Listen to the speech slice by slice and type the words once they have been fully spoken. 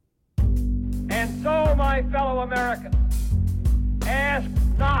And so, my fellow Americans, ask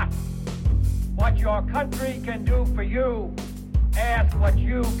not what your country can do for you. Ask what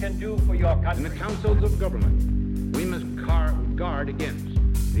you can do for your country. In the councils of government, we must guard against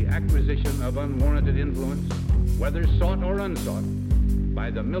the acquisition of unwarranted influence, whether sought or unsought, by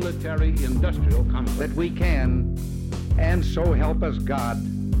the military-industrial complex. That we can, and so help us God,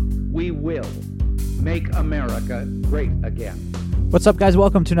 we will make America great again. What's up, guys?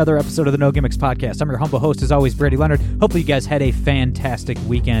 Welcome to another episode of the No Gimmicks Podcast. I'm your humble host, as always, Brady Leonard. Hopefully you guys had a fantastic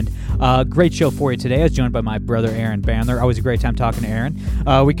weekend. Great show for you today. I was joined by my brother, Aaron Bandler. Always a great time talking to Aaron.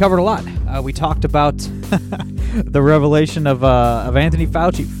 We covered a lot. We talked about the revelation of Anthony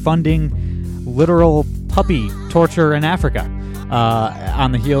Fauci funding literal puppy torture in Africa.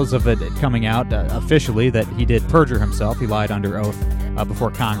 On the heels of it coming out officially that he did perjure himself. He lied under oath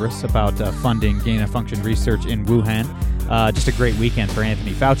before Congress about funding gain-of-function research in Wuhan. Just a great weekend for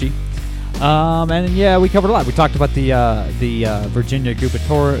Anthony Fauci. And yeah, we covered a lot. We talked about the Virginia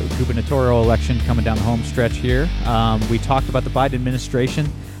gubernatorial election coming down the home stretch here. We talked about the Biden administration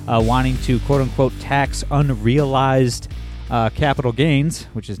wanting to, quote-unquote, tax unrealized capital gains,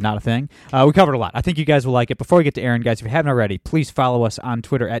 which is not a thing. We covered a lot. I think you guys will like it. Before we get to Aaron, guys, if you haven't already, please follow us on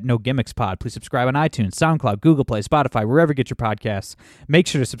Twitter at NoGimmicksPod. Please subscribe on iTunes, SoundCloud, Google Play, Spotify, wherever you get your podcasts. Make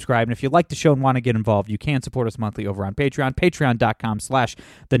sure to subscribe. And if you like the show and want to get involved, you can support us monthly over on Patreon,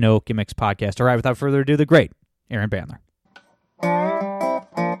 patreon.com/the No Gimmicks Podcast. All right, without further ado, the great Aaron Bandler.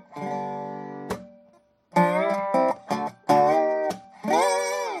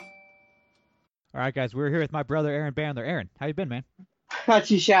 All right, guys, we're here with my brother, Aaron Bandler. Aaron, how you been, man? Not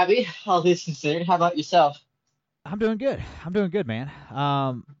too shabby, all this considered. How about yourself? I'm doing good. Man.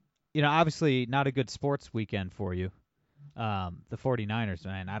 Obviously not a good sports weekend for you. The 49ers,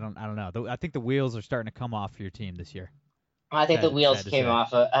 man. I don't know. I think the wheels are starting to come off for your team this year. I think the wheels came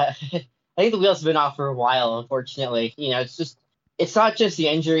off. I think the wheels have been off for a while, unfortunately. It's not just the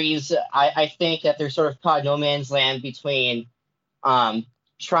injuries. I think that they're sort of caught no man's land between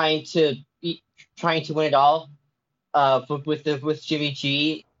trying to win it all with Jimmy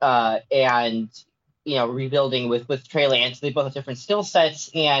G and rebuilding with Trey Lance. They both have different skill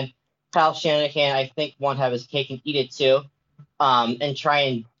sets, and Kyle Shanahan, I think, won't have his cake and eat it too, and try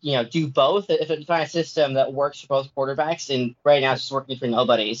and do both. If it's not a system that works for both quarterbacks, and right now it's just working for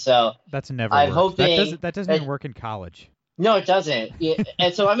nobody. So that's never. I'm worked. hoping that doesn't even work in college. No, it doesn't.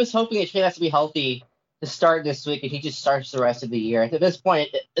 And so I'm just hoping that Trey has to be healthy to start this week, and he just starts the rest of the year. At this point,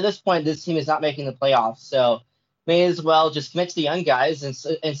 this team is not making the playoffs, so may as well just commit to the young guys and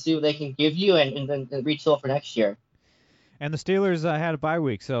see what they can give you, and then retool for next year. And the Steelers had a bye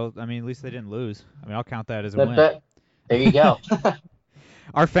week, so at least they didn't lose. I'll count that as a win. There you go.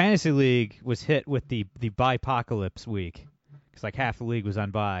 Our fantasy league was hit with the bye-pocalypse week, because like half the league was on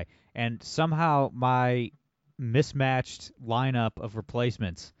bye, and somehow my mismatched lineup of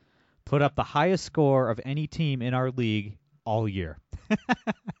replacements put up the highest score of any team in our league all year.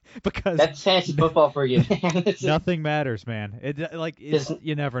 Because that's fantasy football for you, man. Nothing matters, man.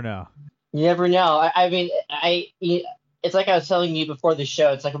 You never know. You never know. It's like I was telling you before the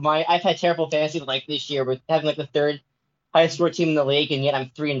show. It's like I've had terrible fantasy this year with having the third highest score team in the league, and yet I'm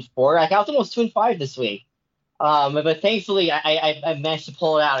 3-4. I was almost 2-5 this week. But thankfully I managed to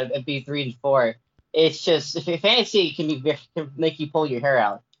pull it out and be 3-4. It's just fantasy can make you pull your hair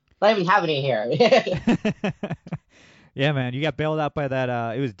out. I don't even have any hair. Yeah, man, you got bailed out by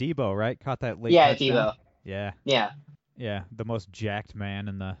that. It was Debo, right? Caught that late. Yeah, touchdown. Debo. Yeah, the most jacked man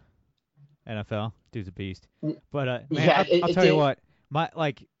in the NFL. Dude's a beast. But yeah, I'll tell you what,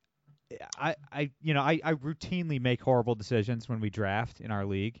 I routinely make horrible decisions when we draft in our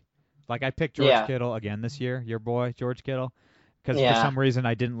league. Like I picked George Kittle again this year. Your boy George Kittle, because for some reason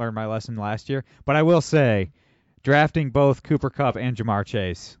I didn't learn my lesson last year. But I will say, drafting both Cooper Kupp and Jamar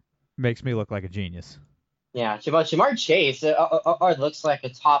Chase makes me look like a genius. Yeah, Jamar Chase looks like a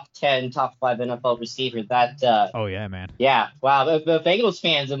top 10, top 5 NFL receiver. Oh yeah, man. Yeah, wow. The Bengals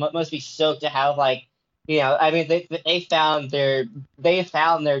fans must be stoked to have they found their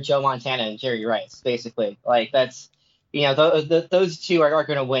Joe Montana and Jerry Rice basically. That's those two are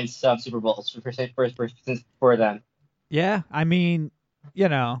going to win some Super Bowls for them. Yeah,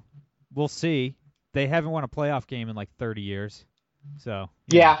 we'll see. They haven't won a playoff game in 30 years. So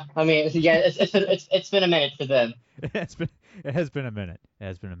yeah, it's been a minute for them. It has been a minute.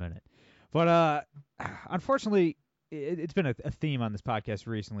 But unfortunately, it's been a theme on this podcast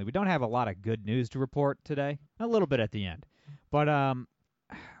recently. We don't have a lot of good news to report today. A little bit at the end, but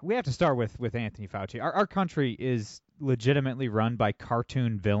we have to start with Anthony Fauci. Our country is legitimately run by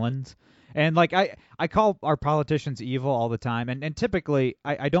cartoon villains, And like I call our politicians evil all the time, and typically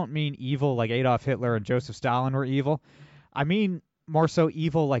I don't mean evil like Adolf Hitler and Joseph Stalin were evil. I mean more so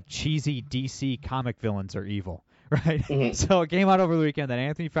evil like cheesy DC comic villains are evil, right? Mm-hmm. So it came out over the weekend that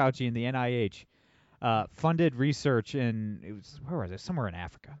Anthony Fauci and the NIH funded research where was it? Somewhere in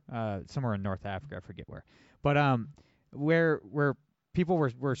Africa, somewhere in North Africa, I forget where. But where people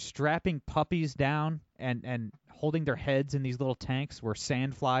were strapping puppies down and holding their heads in these little tanks where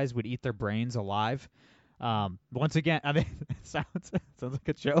sandflies would eat their brains alive. Once again, I mean, it sounds like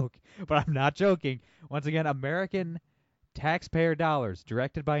a joke, but I'm not joking. Once again, American taxpayer dollars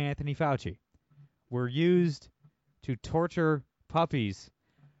directed by Anthony Fauci were used to torture puppies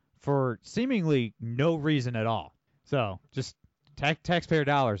for seemingly no reason at all. So just taxpayer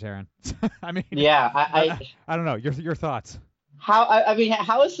dollars, Aaron. I mean, yeah, I don't know. Your thoughts? I mean,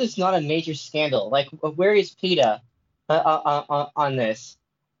 how is this not a major scandal? Like, where is PETA on this?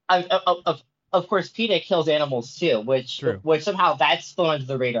 Of course, PETA kills animals too, which somehow that's flown under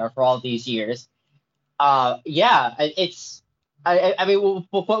the radar for all these years. Yeah, it's. I mean,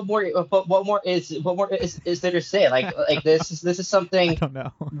 what more is there to say? Like this is something I don't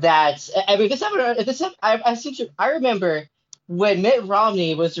know. That I mean, I remember when Mitt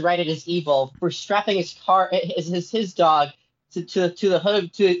Romney was derided as evil for strapping his dog to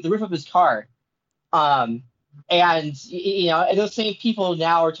the roof of his car, and and those same people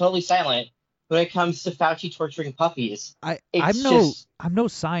now are totally silent when it comes to Fauci torturing puppies. I'm no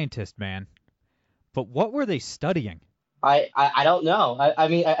scientist, man, but what were they studying? I don't know. I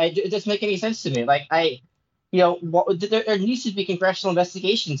mean, it doesn't make any sense to me. Like there needs to be congressional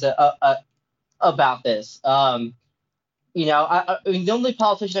investigations about this. I mean, the only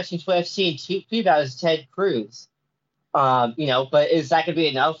politician I've seen tweet about is Ted Cruz. But is that going to be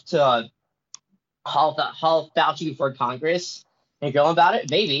enough to haul Fauci before Congress and go about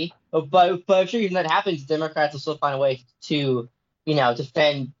it? Maybe. But I'm sure even that happens, Democrats will still find a way to,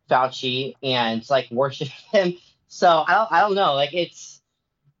 defend Fauci and like worship him. So I don't know. Like it's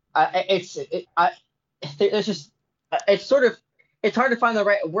hard to find the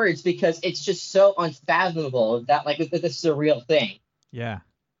right words because it's just so unfathomable that like this is a real thing. Yeah.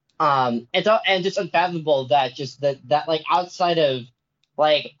 And just unfathomable that like outside of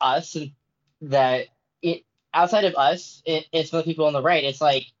like us and outside of us and some of the people on the right, it's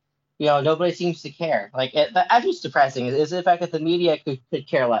like nobody seems to care. Like that's what's depressing is the fact that the media could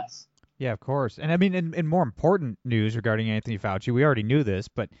care less. Yeah, of course. And I mean, in more important news regarding Anthony Fauci, we already knew this,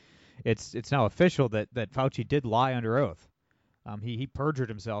 but it's now official that Fauci did lie under oath. He perjured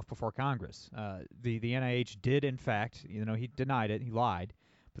himself before Congress. The NIH did, in fact, he denied it, he lied,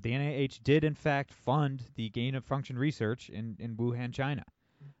 but the NIH did, in fact, fund the gain-of-function research in Wuhan, China.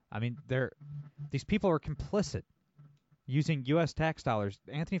 I mean, these people are complicit using U.S. tax dollars.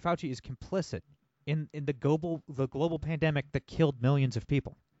 Anthony Fauci is complicit in the global pandemic that killed millions of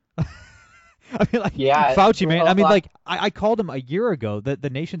people. I mean, like, yeah, Fauci, man. I mean, like, I called him a year ago the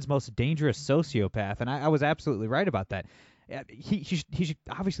nation's most dangerous sociopath, and I was absolutely right about that. He should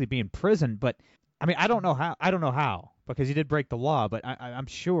obviously be in prison, but I mean, I don't know how because he did break the law, but I'm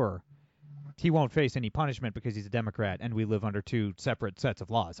sure he won't face any punishment because he's a Democrat and we live under two separate sets of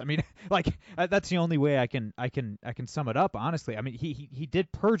laws. I mean, like that's the only way I can sum it up. Honestly, I mean, he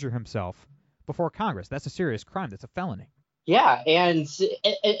did perjure himself before Congress. That's a serious crime. That's a felony. Yeah, and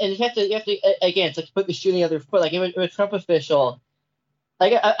you have to again, it's like put the shoe on the other foot. Like if a Trump official,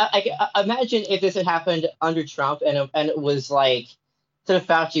 like I imagine if this had happened under Trump and it was like instead of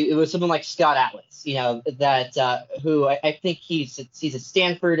Fauci, it was someone like Scott Atlas, that who I think he's at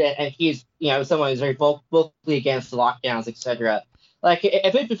Stanford and he's someone who's very vocally against the lockdowns, etc. Like if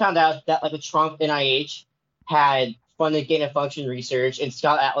it had been found out that like the Trump NIH had funded gain-of-function research and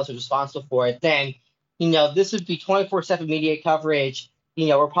Scott Atlas was responsible for it, then this would be 24/7 media coverage.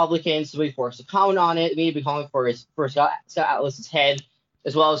 Republicans would be forced to comment on it. Media would be calling for Scott Atlas's head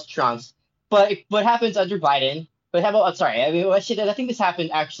as well as Trump's. But what happens under Biden? But how about? Sorry, I mean, I think this happened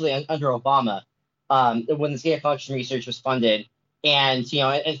actually under Obama, when this gain-of-function research was funded, and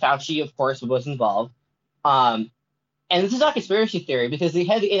and Fauci, of course, was involved. And this is not conspiracy theory because the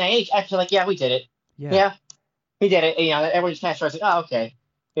head of the NIH actually like, yeah, we did it. Yeah, we did it. Everyone just kind of starts like, oh, okay,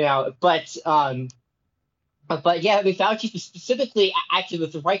 But yeah, I mean, Fauci specifically acted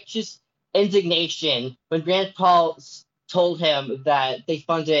with righteous indignation when Rand Paul told him that they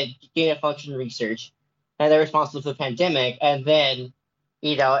funded gain-of-function research and they're responsible for the pandemic, and then,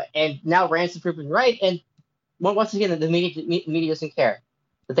 and now Rand's proven right, and once again, the media doesn't care.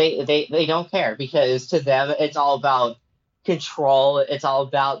 They don't care because to them it's all about control, it's all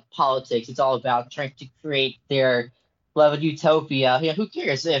about politics, it's all about trying to create their love a utopia. Who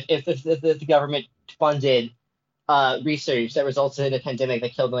cares if the government funded research that resulted in a pandemic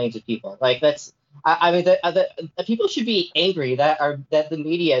that killed millions of people? Like I mean, the people should be angry that the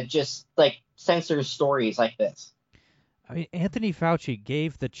media just like censors stories like this. I mean, Anthony Fauci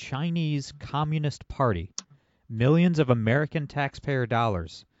gave the Chinese Communist Party millions of American taxpayer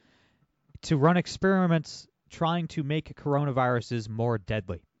dollars to run experiments trying to make coronaviruses more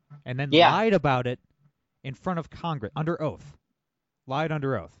deadly, and then lied about it in front of Congress under oath. Lied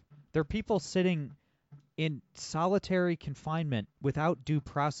under oath. There are people sitting in solitary confinement without due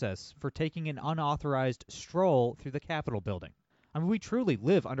process for taking an unauthorized stroll through the Capitol building. I mean, we truly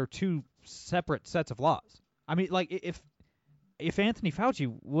live under two separate sets of laws. I mean, like, if Anthony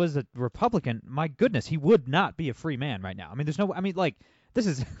Fauci was a Republican, my goodness, he would not be a free man right now. I mean, this is, I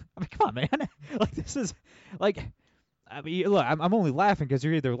mean, come on, man. Like, this is, like, I mean, look, I'm only laughing because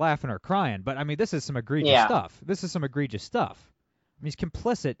you're either laughing or crying, but, I mean, this is some egregious stuff. This is some egregious stuff. I mean, he's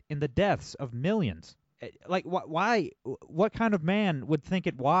complicit in the deaths of millions. Like, why, what kind of man would think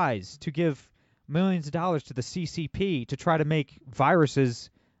it wise to give millions of dollars to the CCP to try to make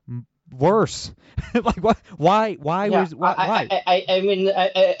viruses worse? Like, what? Why? I mean,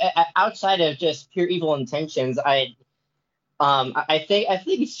 outside of just pure evil intentions, I think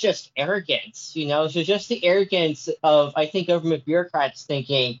it's just arrogance. So just the arrogance of, I think, government bureaucrats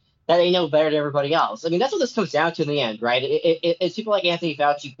thinking that they know better than everybody else. I mean, that's what this comes down to in the end, right? It's people like Anthony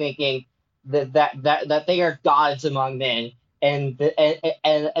Fauci thinking that they are gods among men, and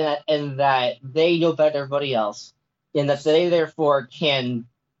that they know better than everybody else, and that they therefore can,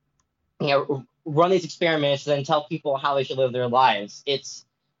 run these experiments and then tell people how they should live their lives. They're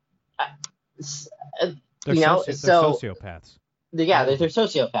sociopaths. Yeah, they're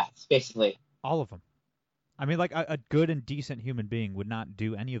sociopaths, basically. All of them. I mean, like, a good and decent human being would not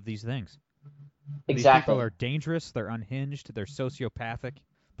do any of these things. Exactly. These people are dangerous, they're unhinged, they're sociopathic,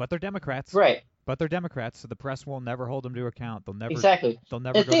 but they're Democrats. Right. But they're Democrats, so the press will never hold them to account. They'll never. Exactly. They'll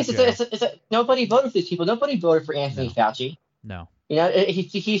never go to jail. Nobody voted for these people. Nobody voted for Anthony Fauci. No.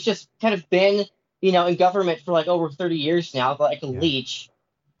 He's just kind of been, in government for like over 30 years now, like a leech,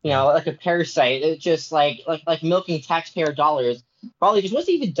 like a parasite. It's just like milking taxpayer dollars. Probably just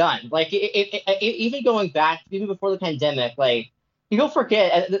wasn't even done. Like even going back, even before the pandemic, like people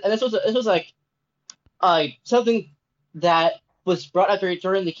forget, and this was like something that was brought up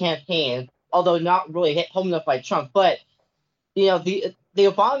during the campaign, although not really hit home enough by Trump. But the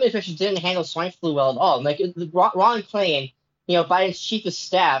Obama administration didn't handle swine flu well at all. Like Ron Klain, Biden's chief of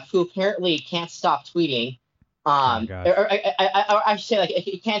staff, who apparently can't stop tweeting, or I should say, like,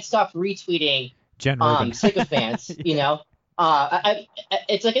 he can't stop retweeting sycophants. It's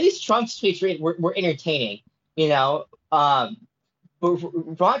like at least Trump's tweets were entertaining. But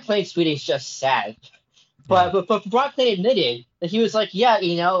Ron Klain's tweeting is just sad. But Ron Klain admitted that he was like,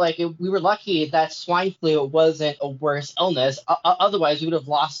 we were lucky that swine flu wasn't a worse illness. Otherwise, we would have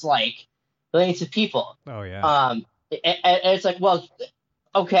lost like millions of people. Oh yeah. And it's like, well,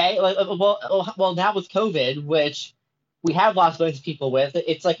 okay, well, now with COVID, which we have lost millions of people with,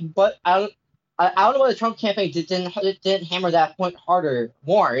 it's like, but I don't know why the Trump campaign didn't hammer that point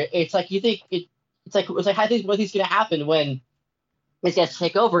more. It's like you think it's like how do you think what is going to happen when this gets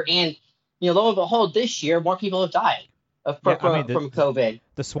take over? And lo and behold, this year more people have died from COVID.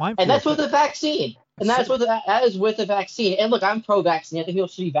 The swine flu, and that's with the vaccine. And that is with the vaccine. And look, I'm pro-vaccine. I think people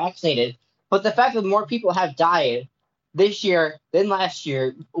should be vaccinated. But the fact that more people have died this year than last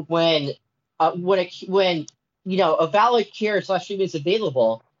year, when a valid cure / treatment is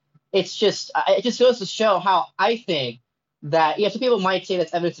available, it just goes to show how I think that some people might say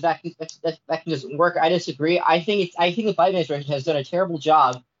that's evidence that vaccine doesn't work. I disagree. I think the Biden administration has done a terrible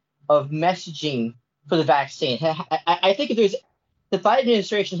job of messaging for the vaccine. I think the Biden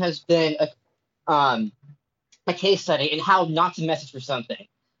administration has been a case study in how not to message for something,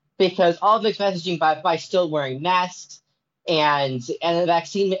 because all of this messaging by still wearing masks and the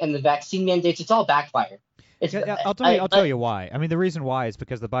vaccine mandates, it's all backfired. I'll tell you why. I mean, the reason why is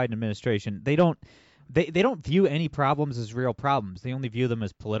because the Biden administration, they don't view any problems as real problems. They only view them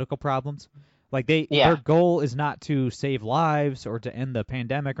as political problems. Like their goal is not to save lives or to end the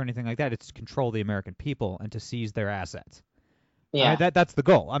pandemic or anything like that. It's to control the American people and to seize their assets. Yeah, I mean, that's the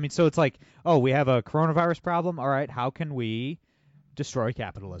goal. I mean, so it's like, oh, we have a coronavirus problem. All right, how can we destroy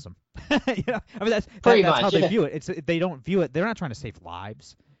capitalism? I mean, that's how they view it. They don't view it. They're not trying to save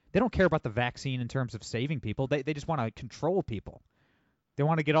lives. They don't care about the vaccine in terms of saving people. They just want to control people. They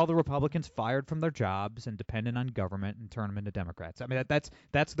want to get all the Republicans fired from their jobs and dependent on government and turn them into Democrats. I mean,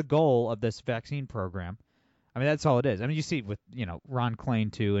 that's the goal of this vaccine program. I mean, that's all it is. I mean, you see with, Ron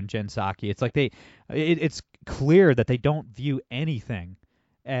Klain, too, and Jen Psaki, it's like it's clear that they don't view anything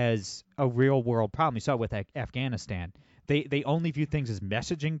as a real-world problem. You saw it with Afghanistan. They only view things as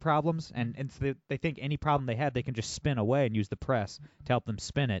messaging problems, and so they think any problem they had, they can just spin away and use the press to help them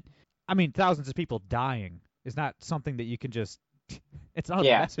spin it. I mean, thousands of people dying is not something that you can just – it's not a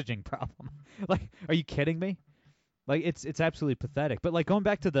messaging problem. Like, are you kidding me? Like, it's absolutely pathetic. But, like, going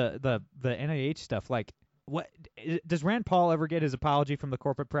back to the NIH stuff, like, what does Rand Paul ever get his apology from the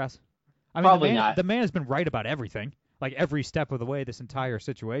corporate press? I mean, Probably not. The man has been right about everything, like every step of the way. This entire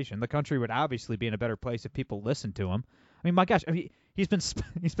situation, the country would obviously be in a better place if people listened to him. I mean, my gosh, the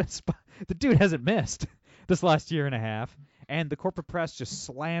dude hasn't missed this last year and a half, and the corporate press just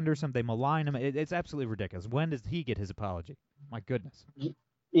slanders him. They malign him. It's absolutely ridiculous. When does he get his apology? My goodness.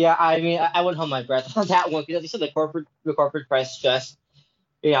 Yeah, I mean, I wouldn't hold my breath on that one because you said the corporate press just.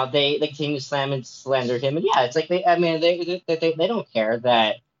 They continue to slam and slander him, and it's like they don't care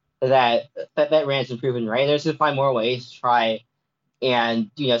that Rand's been proven right. They're just gonna find more ways to try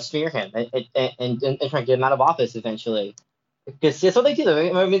and smear him and try and get him out of office eventually. Because that's what they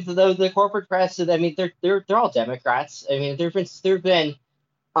do. I mean, the corporate press. I mean, they're all Democrats. I mean, there've been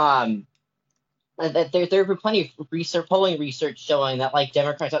plenty of polling research showing that like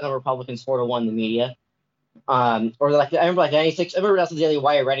Democrats outnumber Republicans 4-1 in the media. Or like I remember like 96. I remember that's the Daily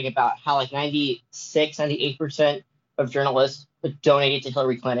Wire writing about how like 98% of journalists donated to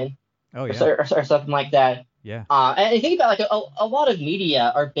Hillary Clinton. Oh yeah, or something like that. Yeah. And I think about like a lot of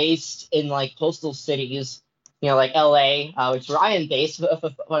media are based in like coastal cities, like L.A., which is where I am based,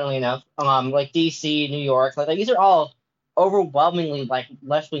 funnily enough. Like D.C., New York, like these are all overwhelmingly like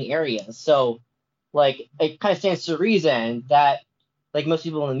left-wing areas. So like it kind of stands to reason that like most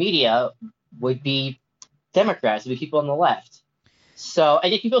people in the media would be Democrats, would be people on the left. So I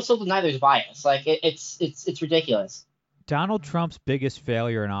think people still deny there's bias. Like it's ridiculous. Donald Trump's biggest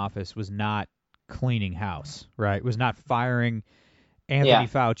failure in office was not cleaning house, right? Was not firing Anthony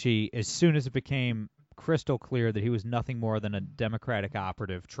Fauci as soon as it became crystal clear that he was nothing more than a Democratic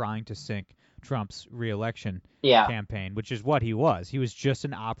operative trying to sink Trump's reelection campaign, which is what he was. He was just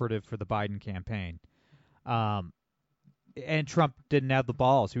an operative for the Biden campaign. And Trump didn't have the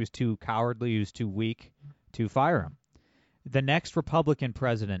balls. He was too cowardly. He was too weak to fire him. The next Republican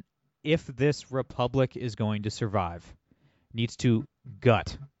president, if this republic is going to survive, needs to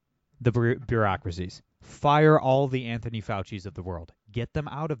gut the bureaucracies. Fire all the Anthony Faucis of the world. Get them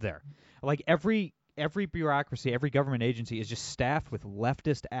out of there. Like every bureaucracy, every government agency is just staffed with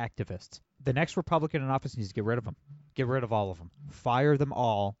leftist activists. The next Republican in office needs to get rid of them. Get rid of all of them. Fire them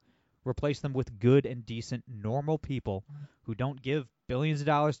all. Replace them with good and decent, normal people who don't give billions of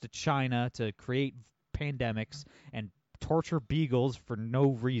dollars to China to create pandemics and torture beagles for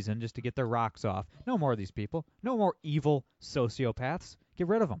no reason just to get their rocks off. No more of these people. No more evil sociopaths. Get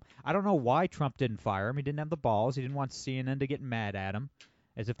rid of them. I don't know why Trump didn't fire him. He didn't have the balls. He didn't want CNN to get mad at him,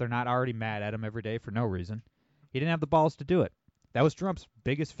 as if they're not already mad at him every day for no reason. He didn't have the balls to do it. That was Trump's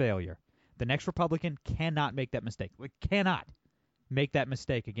biggest failure. The next Republican cannot make that mistake. We cannot make that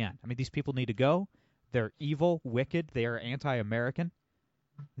mistake again. I mean, these people need to go. They're evil, wicked. They are anti-American.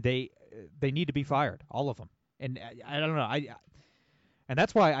 They need to be fired, all of them. And I don't know. And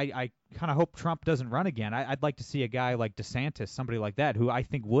that's why I kind of hope Trump doesn't run again. I'd like to see a guy like DeSantis, somebody like that, who I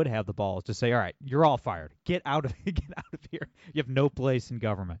think would have the balls to say, all right, you're all fired. Get out of here. You have no place in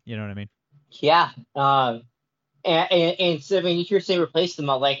government. You know what I mean? Yeah. And so, I mean, if you're saying replace them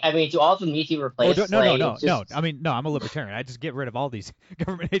all, like, I mean, do all of them need to be replaced? No. I mean, no, I'm a libertarian. I just get rid of all these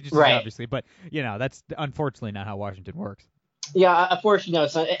government agencies, obviously. But, that's unfortunately not how Washington works. Yeah, unfortunately, no.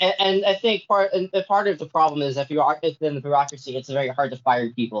 It's not, and I think part of the problem is that in the bureaucracy, it's very hard to fire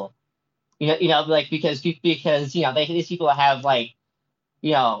people. Like because these people have like,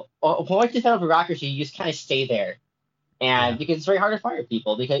 once you set up bureaucracy, you just kind of stay there. And because it's very hard to fire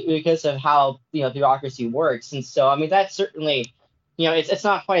people because of how bureaucracy works, and so I mean that's certainly it's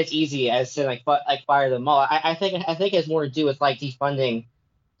not quite as easy as to like fire them all. I think it has more to do with like defunding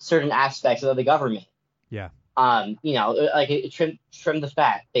certain aspects of the government. Yeah. Like trim the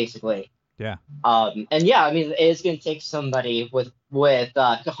fat basically. Yeah. And yeah, I mean it's going to take somebody with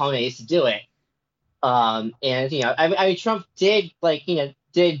cojones to do it. And I mean Trump did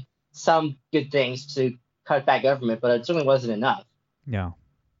did some good things to cut back government, but it certainly wasn't enough. No,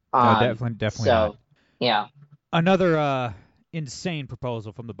 definitely so, not. Yeah. Another insane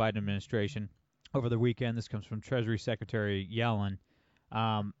proposal from the Biden administration over the weekend. This comes from Treasury Secretary Yellen.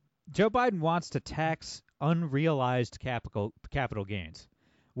 Joe Biden wants to tax unrealized capital gains,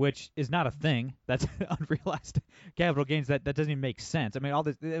 which is not a thing. That's unrealized capital gains. That doesn't even make sense. I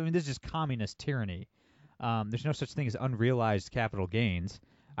mean, this is just communist tyranny. There's no such thing as unrealized capital gains.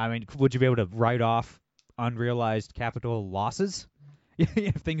 I mean, would you be able to write off unrealized capital losses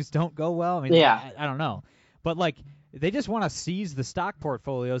if things don't go well? I mean, yeah. I don't know. But, like, they just want to seize the stock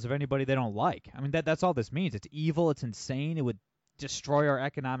portfolios of anybody they don't like. I mean, that's all this means. It's evil. It's insane. It would destroy our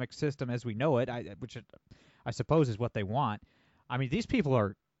economic system as we know it, which I suppose is what they want. I mean, these people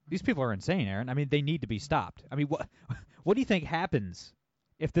are insane, Aaron. I mean, they need to be stopped. I mean, what do you think happens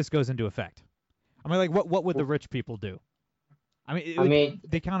if this goes into effect? I mean, like, what would the rich people do? I mean,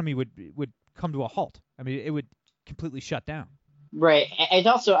 the economy would come to a halt. I mean, it would completely shut down. Right, and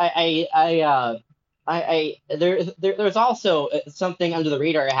also there's also something under the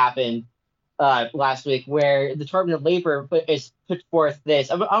radar happened last week where the Department of Labor put forth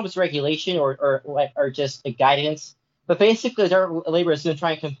this almost regulation or just a guidance, but basically the Department of Labor is going to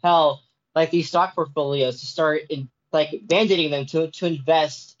try and compel like these stock portfolios to start mandating them to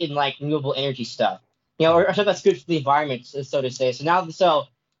invest in like renewable energy stuff, or stuff that's good for the environment, so to say. So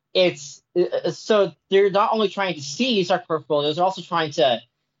they're not only trying to seize stock portfolios, they're also trying to,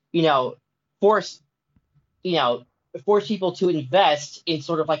 force people to invest in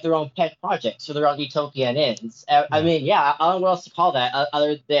sort of like their own pet projects or their own utopian ends. I mean, I don't know what else to call that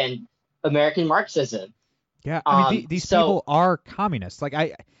other than American Marxism. Yeah, I mean, these people are communists. Like,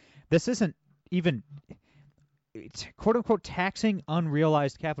 this isn't even, it's quote unquote taxing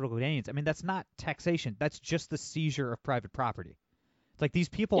unrealized capital gains. I mean, that's not taxation. That's just the seizure of private property. It's like these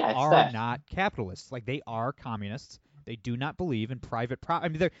people are not capitalists. Like, they are communists. They do not believe in private property. I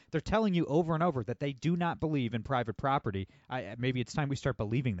mean, they're telling you over and over that they do not believe in private property. Maybe it's time we start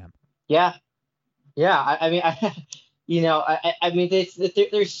believing them. Yeah. I mean,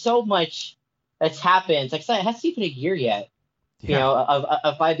 there's so much that's happened. Like, it hasn't even a year yet.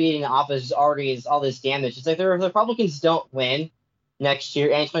 Of by being in office already is all this damage. It's like the Republicans don't win next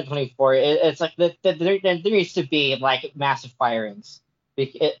year and 2024. It's like there needs to be like massive firings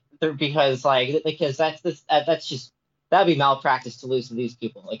because that's just. That'd be malpractice to lose to these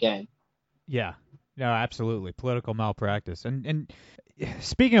people again. Yeah, no, absolutely, political malpractice. And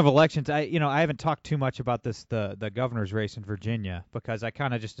speaking of elections, I haven't talked too much about the governor's race in Virginia because I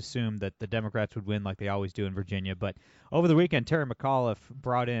kind of just assumed that the Democrats would win like they always do in Virginia. But over the weekend, Terry McAuliffe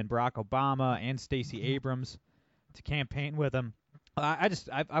brought in Barack Obama and Stacey Abrams to campaign with him.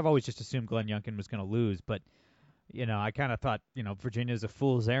 I've always just assumed Glenn Youngkin was going to lose, but I kind of thought Virginia's a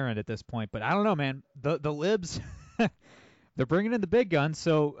fool's errand at this point. But I don't know, man. The libs. They're bringing in the big guns,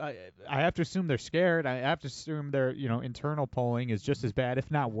 so I have to assume they're scared. I have to assume their internal polling is just as bad, if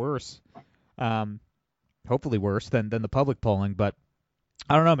not worse. Hopefully worse than the public polling. But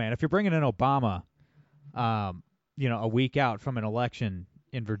I don't know, man. If you're bringing in Obama, a week out from an election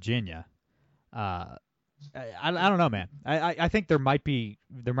in Virginia, I don't know, man. I think there might be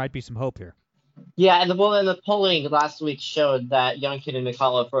some hope here. Yeah, and the polling last week showed that Youngkin and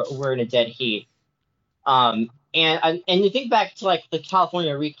McAuliffe were in a dead heat. And you think back to like the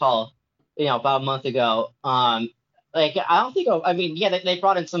California recall, about a month ago. I don't think. They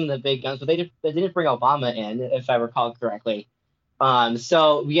brought in some of the big guns, but they didn't bring Obama in, if I recall correctly. I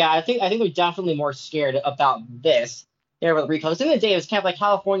think we're definitely more scared about this. About the recall. Because in the day, it was kind of like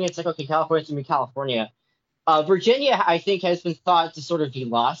California. It's like, okay, California's gonna be California. Virginia, I think, has been thought to sort of be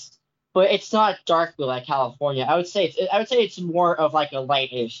lost, but it's not dark blue like California. I would say it's more of like a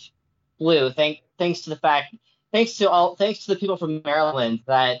lightish blue. Thanks to the people from Maryland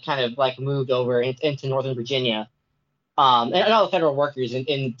that kind of like moved over into Northern Virginia, and all the federal workers in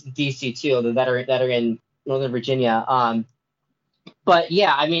DC too that are in Northern Virginia. But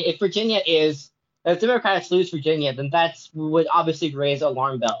yeah, I mean, if Democrats lose Virginia, then that would obviously raise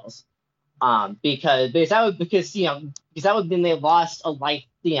alarm bells, because that would mean they lost a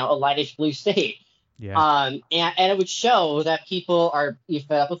lightish blue state. Yeah. And it would show that people are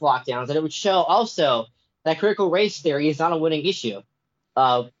fed up with lockdowns, and it would show also that critical race theory is not a winning issue,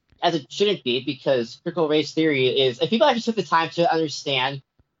 as it shouldn't be, because critical race theory is, if people actually took the time to understand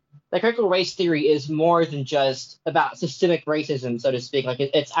that critical race theory is more than just about systemic racism, so to speak, like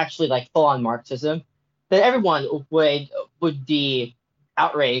it's actually like full-on Marxism, then everyone would be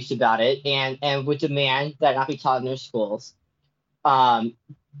outraged about it and would demand that not be taught in their schools. And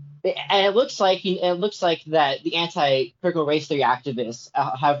it looks like that the anti-critical race theory activists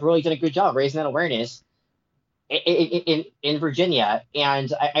have really done a good job raising that awareness in Virginia,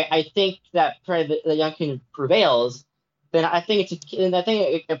 and I think that the Youngkin prevails, then I think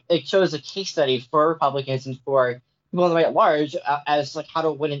it shows a case study for Republicans and for people on the right at large as like how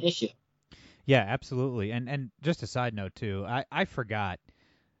to win an issue. Yeah, absolutely. And just a side note too, I forgot,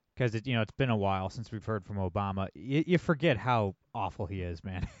 because it's been a while since we've heard from Obama. You forget how awful he is,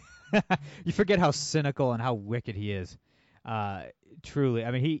 man. You forget how cynical and how wicked he is. Truly,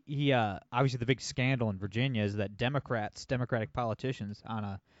 I mean, he obviously the big scandal in Virginia is that Democratic politicians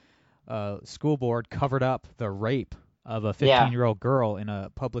on a school board covered up the rape of a 15-year-old girl in a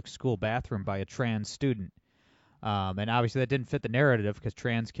public school bathroom by a trans student. And obviously that didn't fit the narrative because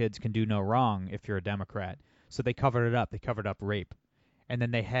trans kids can do no wrong if you're a Democrat. So they covered it up. They covered up rape. And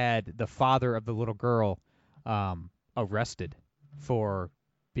then they had the father of the little girl arrested for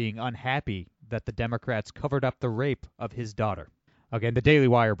being unhappy that the Democrats covered up the rape of his daughter. Okay, and the Daily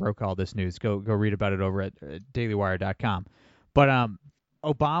Wire broke all this news. Go read about it over at dailywire.com. But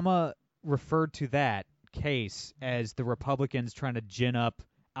Obama referred to that case as the Republicans trying to gin up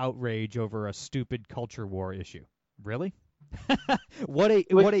outrage over a stupid culture war issue. Really? What an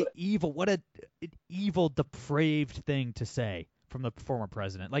evil, depraved thing to say from the former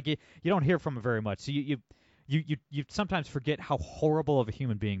president. Like you don't hear from him very much. So you sometimes forget how horrible of a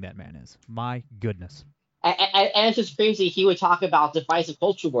human being that man is. My goodness. And it's just crazy he would talk about divisive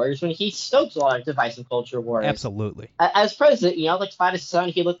culture wars when he stoked a lot of divisive culture wars. Absolutely. As president, like if I had a son,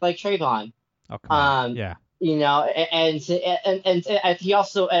 he looked like Trayvon. Oh, come on. Yeah. And he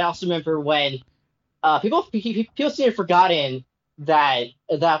also, I also remember when people seem to have forgotten that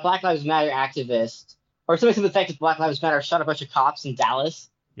Black Lives Matter activists, or something to the effect that Black Lives Matter shot a bunch of cops in Dallas.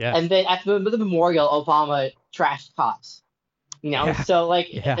 Yeah. And then at the memorial, Obama trashed cops. Yeah.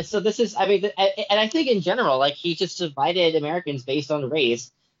 So this is, I mean, and I think in general, like he just divided Americans based on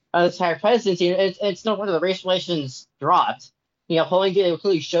race. The entire presidency, and it's no wonder the race relations dropped. Polling data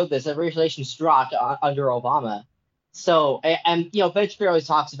clearly showed this, that race relations dropped under Obama. So, and Ben Shapiro always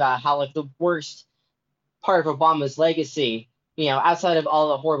talks about how like the worst part of Obama's legacy, outside of all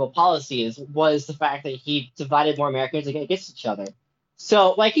the horrible policies, was the fact that he divided more Americans against each other.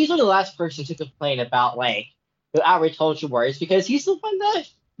 So, like, he's really the last person to complain about like the outrage culture wars because he's the one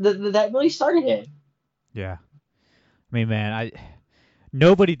that really started it. Yeah, I mean, man,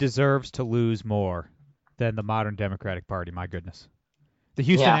 nobody deserves to lose more than the modern Democratic Party. My goodness, the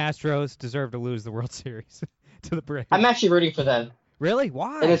Houston Astros deserve to lose the World Series to the Braves. I'm actually rooting for them. Really?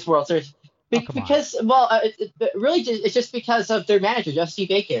 Why? In this World Series. Because it's just because of their manager, Justin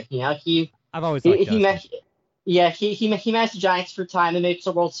Baker. I've always liked Justin. He managed the Giants for time and made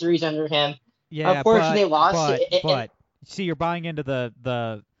the World Series under him. Yeah, unfortunately, they lost. But see, you're buying into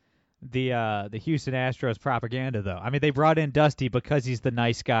the Houston Astros propaganda, though. I mean, they brought in Dusty because he's the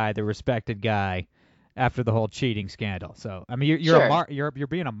nice guy, the respected guy, after the whole cheating scandal. So, I mean, you're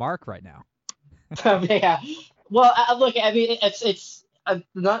being a mark right now. Yeah. Well, look, I mean, it's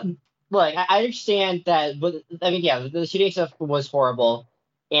not. Look, I understand that, but I mean, yeah, the cheating stuff was horrible,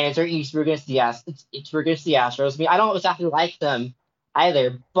 and it's very easy to root against the Astros. I mean, I don't exactly like them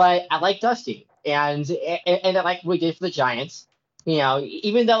either, but I like Dusty, and I like what he did for the Giants.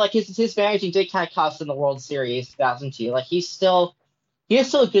 Even though like his managing did kind of cost him the World Series 2002, like he's still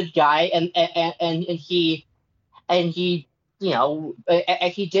a good guy, and he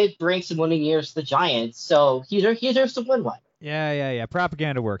did bring some winning years to the Giants, so he deserves to win one. Yeah.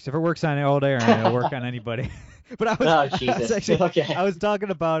 Propaganda works. If it works on old Aaron, it'll work on anybody. But I was talking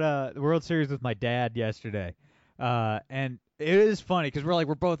about the World Series with my dad yesterday, and it is funny because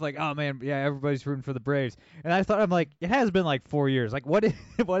we're both like, oh man, yeah, everybody's rooting for the Braves, and I'm like, it has been like 4 years. Like, what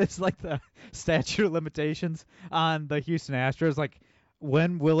is like the statute of limitations on the Houston Astros? Like,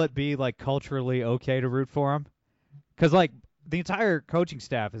 when will it be like culturally okay to root for them? Because like the entire coaching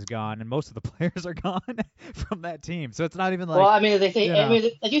staff is gone, and most of the players are gone from that team. So it's not even like. Well, I mean, they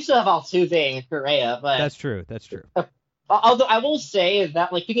do still have Altuve and Correa, but that's true. Although I will say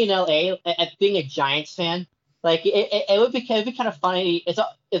that, like, being in LA, being a Giants fan, like it would be kind of funny if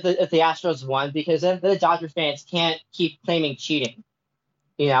the Astros won, because then the Dodger fans can't keep claiming cheating.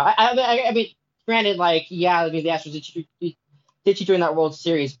 I mean, granted, like, yeah, I mean, the Astros did cheat during that World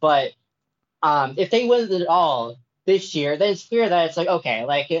Series, but if they win it all this year, then it's clear that it's like, okay,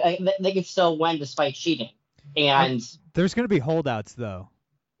 like they can still win despite cheating. And there's going to be holdouts though,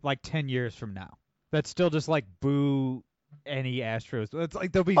 like 10 years from now. That's still just like boo any Astros. It's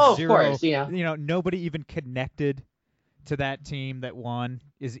like there'll be zero. Of course, nobody even connected to that team that won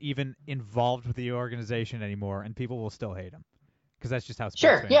is even involved with the organization anymore, and people will still hate them because that's just how.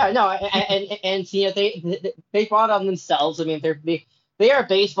 Sure. Yeah. No. And they brought on themselves. I mean, they are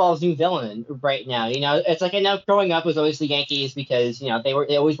baseball's new villain right now. It's like, I know growing up was always the Yankees because, they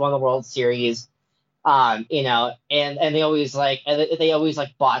always won the World Series. And they always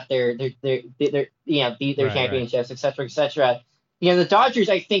bought their championships, et cetera, et cetera. The Dodgers,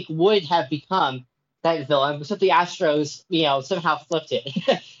 I think, would have become that villain, except the Astros, somehow flipped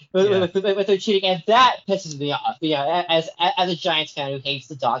it. with their cheating, and that pisses me off. As a Giants fan who hates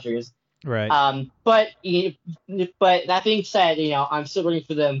the Dodgers. Right. But that being said, I'm still rooting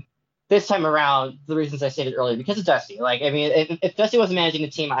for them this time around. The reasons I stated earlier, because of Dusty. Like, I mean, if Dusty wasn't managing the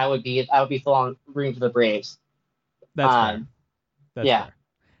team, I would be full on rooting for the Braves. That's fair. That's yeah. fair.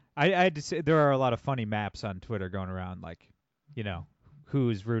 I had to say there are a lot of funny maps on Twitter going around, like,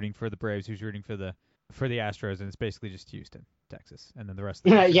 who's rooting for the Braves, who's rooting for the Astros, and it's basically just Houston, Texas, and then the rest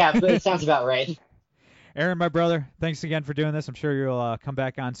of the yeah, but it sounds about right. Aaron, my brother, thanks again for doing this. I'm sure you'll come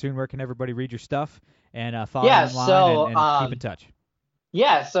back on soon. Where can everybody read your stuff and follow you online and keep in touch?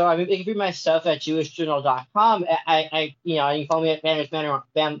 Yeah, so I mean, you can read my stuff at jewishjournal.com. You can follow me at Banner's Banter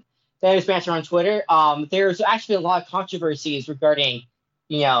on Twitter. There's actually a lot of controversies regarding,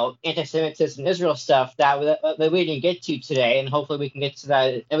 anti-Semitism and Israel stuff that we didn't get to today, and hopefully we can get to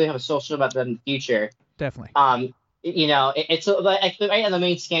that, and we have a social about that in the future. Definitely. It's like right on the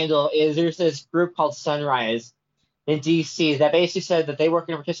main scandal is there's this group called Sunrise in D.C. that basically said that they weren't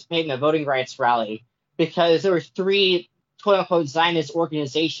going to participate in a voting rights rally because there were 3 quote-unquote Zionist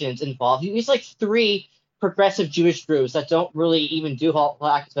organizations involved. These like 3 progressive Jewish groups that don't really even do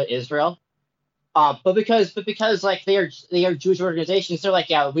acts about Israel. But because like they are Jewish organizations, they're like,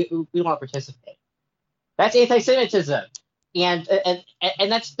 yeah, we don't want to participate. That's anti-Semitism. And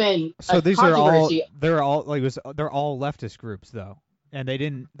that's been so a these controversy. They're all leftist groups though, and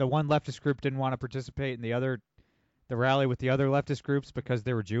the one leftist group didn't want to participate in the rally with the other leftist groups because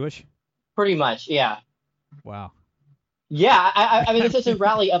they were Jewish. Pretty much, yeah. Wow. Yeah, I mean, this is a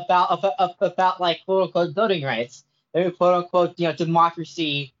rally about like quote unquote voting rights, quote unquote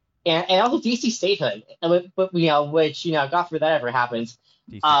democracy, and also DC statehood, but which God forbid that ever happens.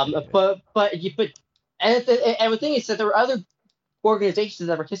 And the thing is that there were other organizations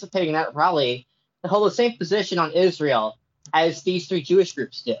that were participating in that rally that hold the same position on Israel as these 3 Jewish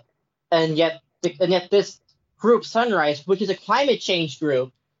groups do. And yet this group, Sunrise, which is a climate change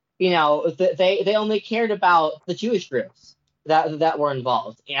group, they only cared about the Jewish groups that were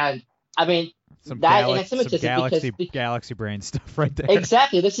involved. And I mean, galaxy brain stuff right there.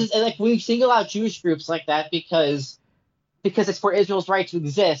 Exactly. This is like when you single out Jewish groups like that because it's for Israel's right to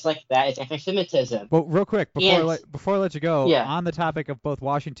exist, like that, it's anti-Semitism. Well, real quick, before I let you go, on the topic of both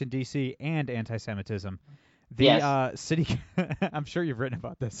Washington, D.C. and anti-Semitism, the city, I'm sure you've written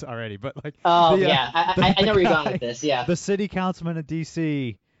about this already, but like... Oh, I know where you're going with this, yeah. The city councilman of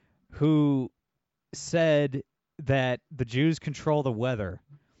D.C. who said that the Jews control the weather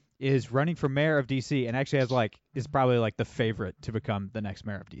is running for mayor of D.C. and actually is probably the favorite to become the next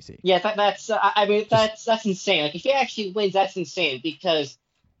mayor of D.C. Yeah, that's insane. Like if he actually wins, that's insane because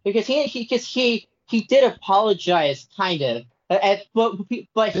he did apologize kind of, but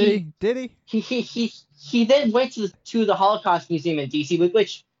did he? He then went to the Holocaust Museum in D.C.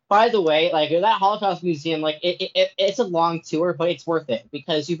 which by the way, that Holocaust Museum, it's a long tour, but it's worth it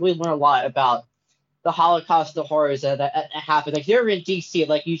because you really learn a lot about the Holocaust, the horrors that happened. Like, if you're in D.C.,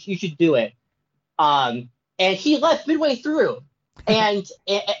 you should do it. And he left midway through, and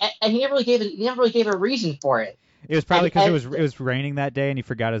he never really gave a reason for it. It was probably because it was raining that day and he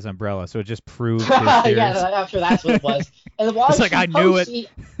forgot his umbrella, so it just proved his theories. Yeah, I'm sure that's what it was. And the Washington Post, knew it.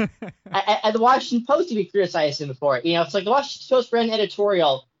 And the Washington Post even criticized him for it. It's like the Washington Post ran an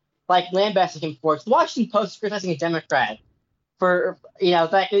editorial lambasting him for it. So the Washington Post is criticizing a Democrat for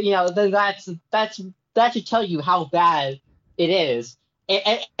then that should tell you how bad it is.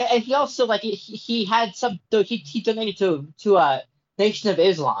 And he also he had he donated to a Nation of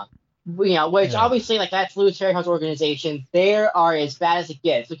Islam, which obviously that's Louis Farrakhan's organization. They are as bad as it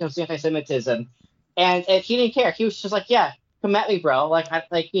gets when it comes to anti-Semitism, and he didn't care. He was just like, yeah, come at me, bro.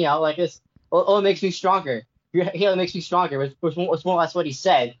 This. Oh, it makes me stronger. It makes me stronger. Was more or less what he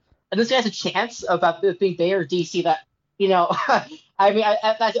said. And this guy has a chance about being mayor of DC that, I mean,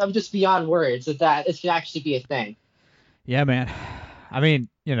 I'm just beyond words that it should actually be a thing. Yeah, man. I mean,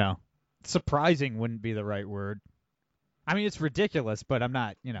 surprising wouldn't be the right word. I mean, it's ridiculous, but I'm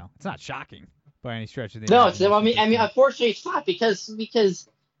not, it's not shocking by any stretch of the imagination. No, I mean, unfortunately, it's not because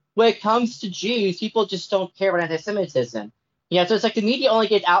when it comes to Jews, people just don't care about anti-Semitism. So it's the media only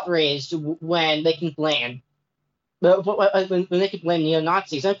gets outraged when they can blame. When they can blame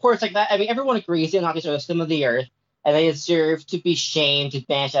neo-Nazis. And of course, that, I mean, everyone agrees neo-Nazis are the scum of the earth, and they deserve to be shamed and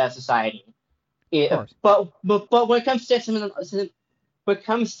banished out of society. But when it comes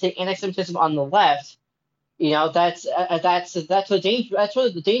to anti-Semitism on the left, that's where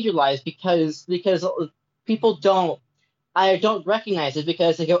the danger lies because people don't recognize it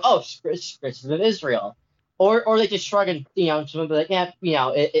because they go, oh, it's criticism of Israel, or they just shrug and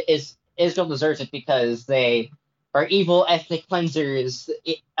Israel deserves it because they or evil ethnic cleansers,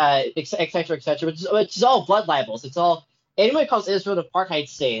 et cetera, which is all blood libels. It's all anyone who calls Israel an apartheid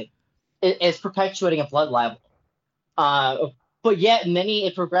state is perpetuating a blood libel. But yet, many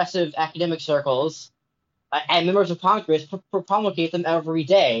in progressive academic circles and members of Congress promulgate them every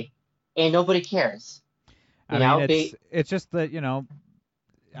day, and nobody cares. It's just that,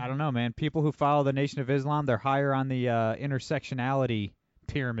 I don't know, man. People who follow the Nation of Islam, they're higher on the intersectionality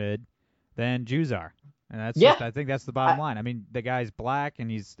pyramid than Jews are. And that's I think that's the bottom line. I mean, the guy's black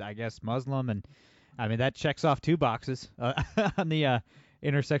and he's, I guess, Muslim, and I mean that checks off 2 boxes on the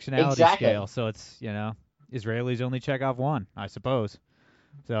intersectionality scale. So it's Israelis only check off 1, I suppose.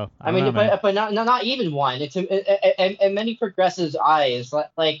 So but not even 1. It's in many progressives' eyes,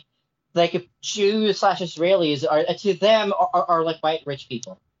 like if Jews / Israelis to them are like white rich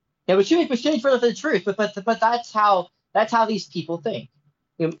people. Yeah, which is further the truth, but that's how these people think.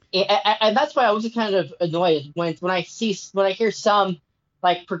 And that's why I was kind of annoyed when I hear some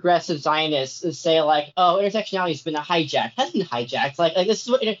like progressive Zionists say like, oh, intersectionality has been hijacked. It hasn't been hijacked. Like this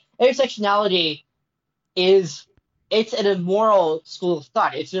is what intersectionality is. It's an immoral school of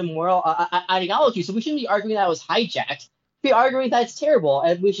thought. It's an immoral ideology. So we shouldn't be arguing that it was hijacked. Be arguing that it's terrible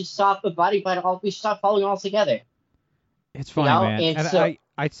and we should stop abiding by it all. We should stop following it all together. It's funny, man. And so,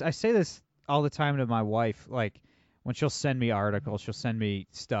 I say this all the time to my wife, like. When she'll send me articles, she'll send me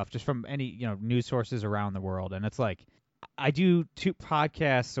stuff just from any, news sources around the world. And it's like, I do 2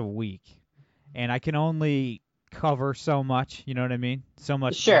 podcasts a week, and I can only cover so much, you know what I mean? So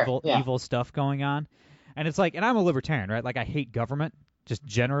much evil stuff going on. And it's like, and I'm a libertarian, right? Like, I hate government, just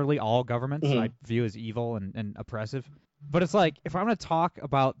generally all governments I view as evil and oppressive. But it's like, if I'm going to talk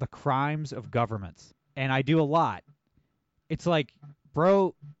about the crimes of governments, and I do a lot, it's like,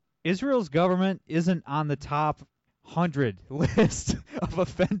 bro, Israel's government isn't on the top 100 list of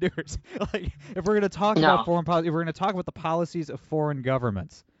offenders. Like, if we're going to talk about foreign policy, if we're going to talk about the policies of foreign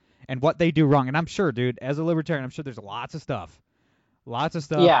governments and what they do wrong, and I'm sure, dude, as a libertarian, I'm sure there's lots of stuff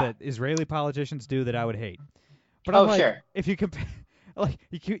that Israeli politicians do that I would hate. But I'm like, if you compare, like,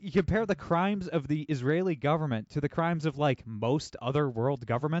 you compare the crimes of the Israeli government to the crimes of like most other world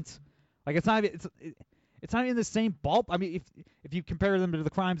governments, like it's not even the same ballpark. I mean, if you compare them to the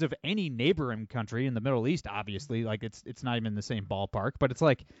crimes of any neighboring country in the Middle East, obviously, like it's not even in the same ballpark. But it's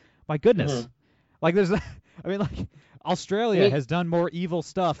like, my goodness, like Australia has done more evil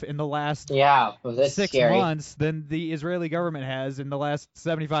stuff in the last 6 months than the Israeli government has in the last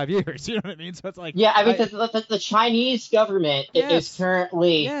 75 years. You know what I mean? So it's like, the Chinese government is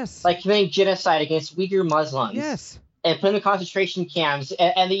currently like committing genocide against Uyghur Muslims, and putting them in concentration camps,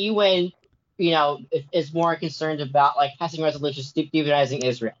 and the UN. Is more concerned about like passing resolutions demonizing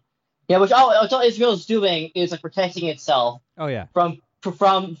Israel. Which all Israel is doing is like protecting itself. From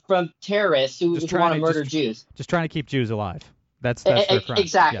terrorists who want to murder Jews. Just trying to keep Jews alive. That's their crime.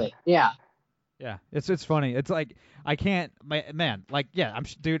 Exactly. Yeah. It's funny. It's like I can't, man. Like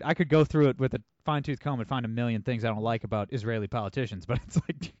dude. I could go through it with a fine-tooth comb and find a million things I don't like about Israeli politicians, but it's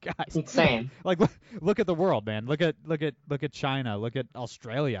like, guys, insane. Like look at the world, man. Look at China. Look at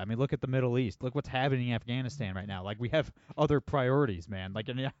Australia. I mean, look at the Middle East. Look what's happening in Afghanistan right now. Like, we have other priorities, man. Like,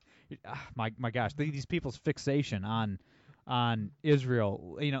 my gosh, these people's fixation on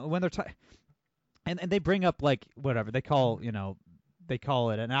Israel. When they're and they bring up like whatever they call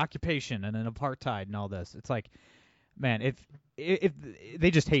it an occupation and an apartheid and all this. It's like, man, if they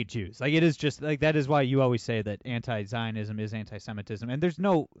just hate Jews, like it is just like that is why you always say that anti-Zionism is anti-Semitism, and there's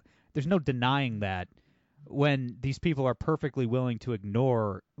no denying that when these people are perfectly willing to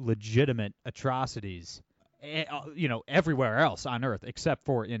ignore legitimate atrocities, everywhere else on earth except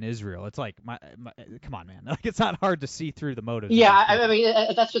for in Israel. It's like, come on, man, like it's not hard to see through the motives. Yeah, I mean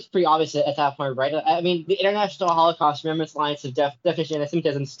that's just pretty obvious at that point, right? I mean, the International Holocaust Remembrance Alliance of Definition of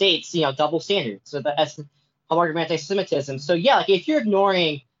Anti-Semitism states, double standards. So that's hallmark of anti-Semitism. So like if you're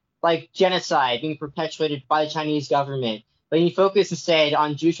ignoring like genocide being perpetuated by the Chinese government, but you focus instead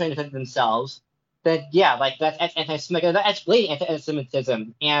on Jews trying to defend themselves, then like that's anti-Semitic. That's blatant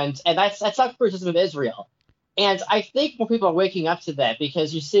anti-Semitism, and that's not criticism of Israel. And I think more people are waking up to that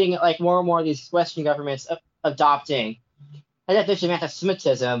because you're seeing like more and more of these Western governments adopting a definition of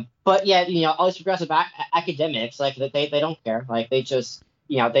anti-Semitism, but yet all these progressive academics like they don't care. Like they just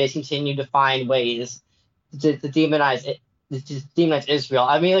they continue to find ways to demonize it. To demonize Israel.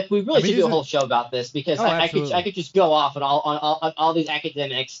 I mean, like we really should do a whole show about this because I could just go off on all these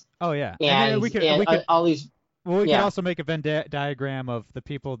academics. Oh yeah, and we could all these. Well, we could also make a Venn diagram of the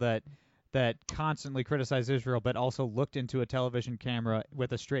people that constantly criticize Israel, but also looked into a television camera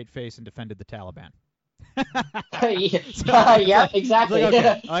with a straight face and defended the Taliban. Yeah, exactly. Like,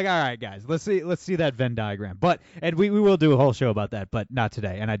 okay. Like, all right, guys, let's see that Venn diagram. And we will do a whole show about that, but not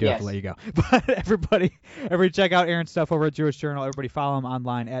today. And I do have to let you go. But everybody check out Aaron's stuff over at Jewish Journal. Everybody follow him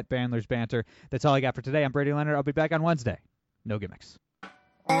online at Bandler's Banter. That's all I got for today. I'm Brady Leonard. I'll be back on Wednesday. No gimmicks.